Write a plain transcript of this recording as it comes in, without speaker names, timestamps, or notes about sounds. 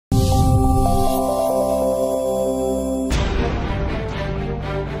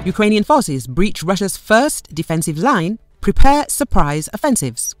Ukrainian forces breach Russia's first defensive line, prepare surprise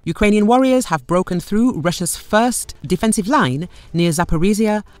offensives. Ukrainian warriors have broken through Russia's first defensive line near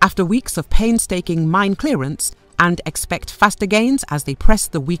Zaporizhia after weeks of painstaking mine clearance and expect faster gains as they press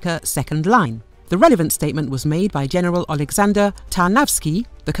the weaker second line. The relevant statement was made by General Alexander Tarnavsky,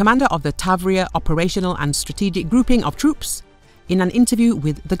 the commander of the Tavria Operational and Strategic Grouping of Troops, in an interview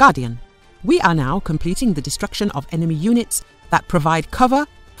with The Guardian. "We are now completing the destruction of enemy units that provide cover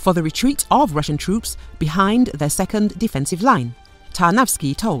for the retreat of Russian troops behind their second defensive line,"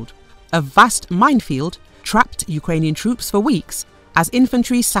 Tarnavsky told. A vast minefield trapped Ukrainian troops for weeks as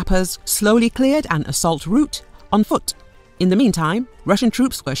infantry sappers slowly cleared an assault route on foot. In the meantime, Russian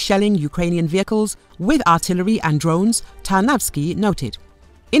troops were shelling Ukrainian vehicles with artillery and drones, Tarnavsky noted.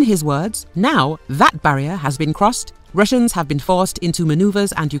 In his words, now that barrier has been crossed, Russians have been forced into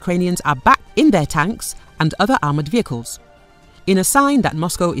maneuvers and Ukrainians are back in their tanks and other armored vehicles. In a sign that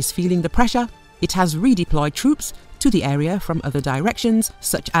Moscow is feeling the pressure, it has redeployed troops to the area from other directions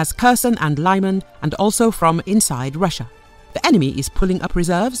such as Kherson and Lyman and also from inside Russia. The enemy is pulling up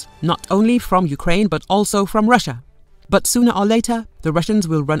reserves, not only from Ukraine but also from Russia. But sooner or later, the Russians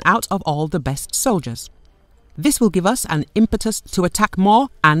will run out of all the best soldiers. This will give us an impetus to attack more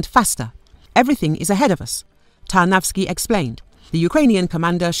and faster. Everything is ahead of us, Tarnavsky explained. The Ukrainian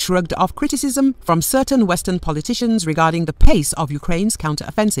commander shrugged off criticism from certain Western politicians regarding the pace of Ukraine's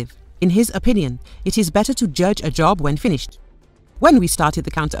counter-offensive. In his opinion, it is better to judge a job when finished. When we started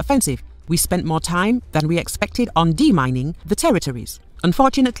the counter-offensive, we spent more time than we expected on demining the territories.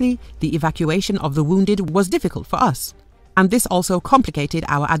 Unfortunately, the evacuation of the wounded was difficult for us, and this also complicated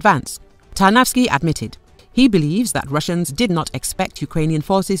our advance, Tarnavsky admitted. He believes that Russians did not expect Ukrainian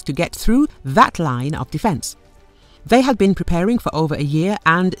forces to get through that line of defense. They had been preparing for over a year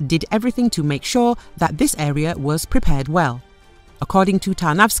and did everything to make sure that this area was prepared well. According to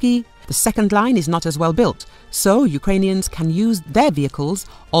Tarnavsky, the second line is not as well built, so Ukrainians can use their vehicles,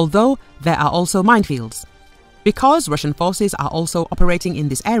 although there are also minefields. Because Russian forces are also operating in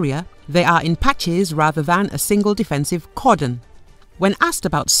this area, they are in patches rather than a single defensive cordon. When asked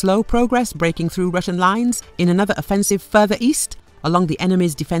about slow progress breaking through Russian lines in another offensive further east along the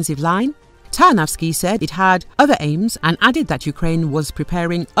enemy's defensive line, Tarnavsky said it had other aims and added that Ukraine was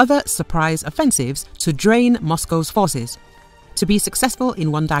preparing other surprise offensives to drain Moscow's forces. To be successful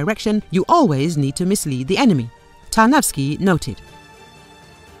in one direction, you always need to mislead the enemy, Tarnavsky noted.